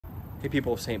Hey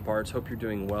people of St. Bart's, hope you're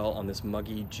doing well on this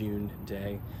muggy June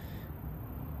day.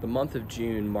 The month of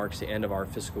June marks the end of our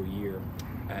fiscal year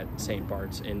at St.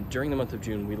 Bart's, and during the month of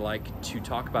June we like to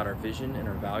talk about our vision and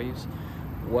our values.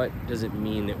 What does it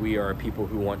mean that we are a people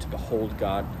who want to behold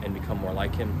God and become more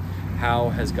like Him? How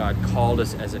has God called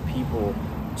us as a people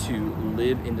to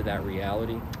live into that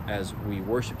reality as we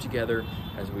worship together,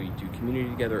 as we do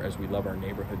community together, as we love our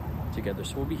neighborhood together?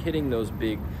 So we'll be hitting those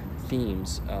big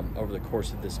themes over the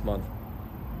course of this month.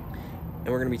 And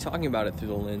we're going to be talking about it through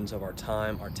the lens of our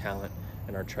time, our talent,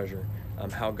 and our treasure.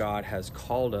 How God has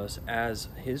called us as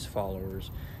His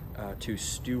followers to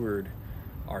steward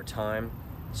our time,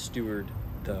 steward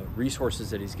the resources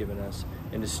that He's given us,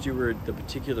 and to steward the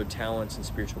particular talents and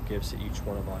spiritual gifts that each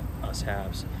one of us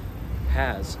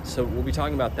has. So we'll be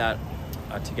talking about that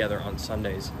together on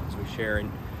Sundays as we share.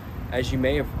 And as you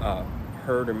may have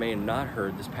heard or may have not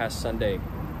heard, this past Sunday,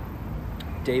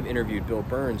 Dave interviewed Bill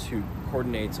Burns, who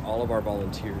coordinates all of our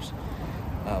volunteers.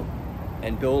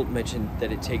 And Bill mentioned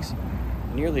that it takes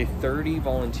nearly 30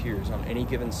 volunteers on any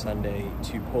given Sunday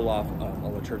to pull off a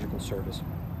liturgical service.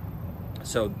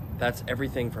 So that's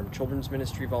everything from children's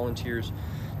ministry volunteers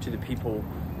to the people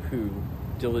who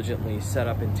diligently set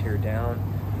up and tear down,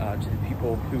 to the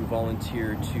people who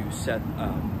volunteer to set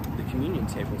the communion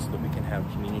table so that we can have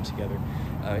communion together.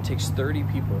 It takes 30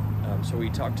 people. So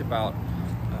we talked about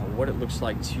what it looks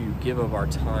like to give of our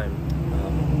time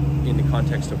in the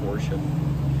context of worship.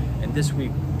 And this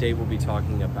week, Dave will be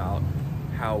talking about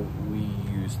how we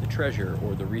use the treasure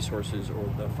or the resources or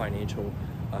the financial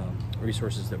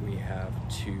resources that we have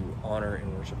to honor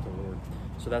and worship the Lord.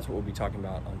 So that's what we'll be talking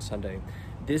about on Sunday.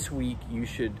 This week, you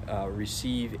should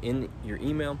receive in your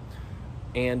email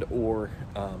and or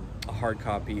a hard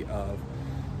copy of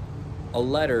a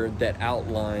letter that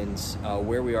outlines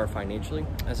where we are financially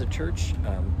as a church,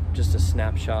 just a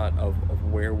snapshot of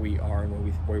where we are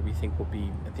and where we think we'll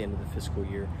be at the end of the fiscal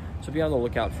year. So be on the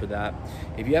lookout for that.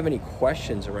 If you have any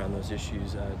questions around those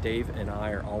issues, Dave and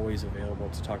I are always available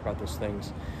to talk about those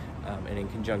things. And in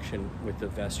conjunction with the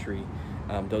vestry,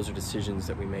 those are decisions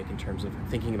that we make in terms of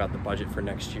thinking about the budget for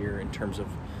next year, in terms of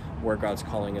where God's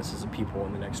calling us as a people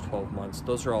in the next 12 months.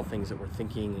 Those are all things that we're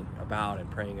thinking about and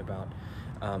praying about.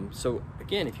 So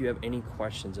again, if you have any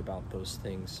questions about those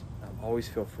things, always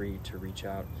feel free to reach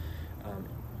out.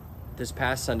 This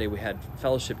past Sunday, we had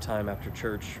fellowship time after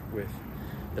church with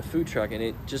the food truck, and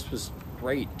it just was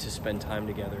great to spend time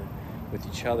together with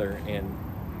each other. And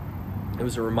it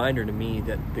was a reminder to me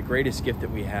that the greatest gift that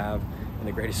we have and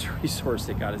the greatest resource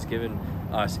that God has given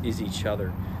us is each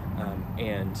other.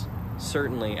 And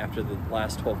certainly after the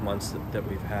last 12 months that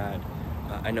we've had,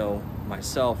 I know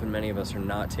myself and many of us are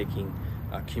not taking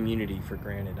community for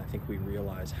granted. I think we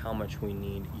realize how much we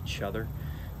need each other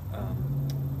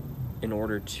in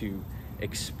order to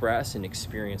express and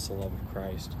experience the love of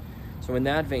Christ. So in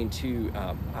that vein too,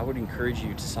 I would encourage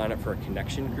you to sign up for a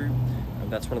connection group.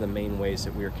 That's one of the main ways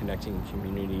that we are connecting in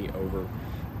community over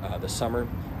the summer.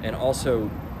 And also,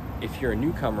 if you're a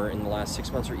newcomer in the last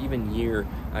 6 months or even year,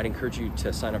 I'd encourage you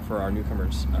to sign up for our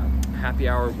newcomers happy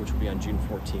hour, which will be on June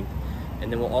 14th.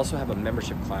 And then we'll also have a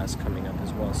membership class coming up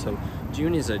as well. So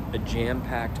June is a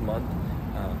jam-packed month.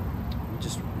 We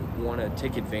just want to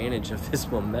take advantage of this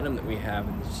momentum that we have,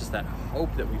 and it's just that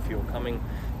hope that we feel coming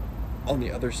on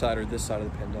the other side or this side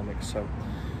of the pandemic. So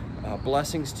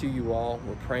blessings to you all.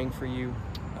 We're praying for you.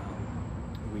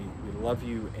 We love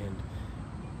you,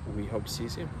 and we hope to see you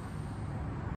soon.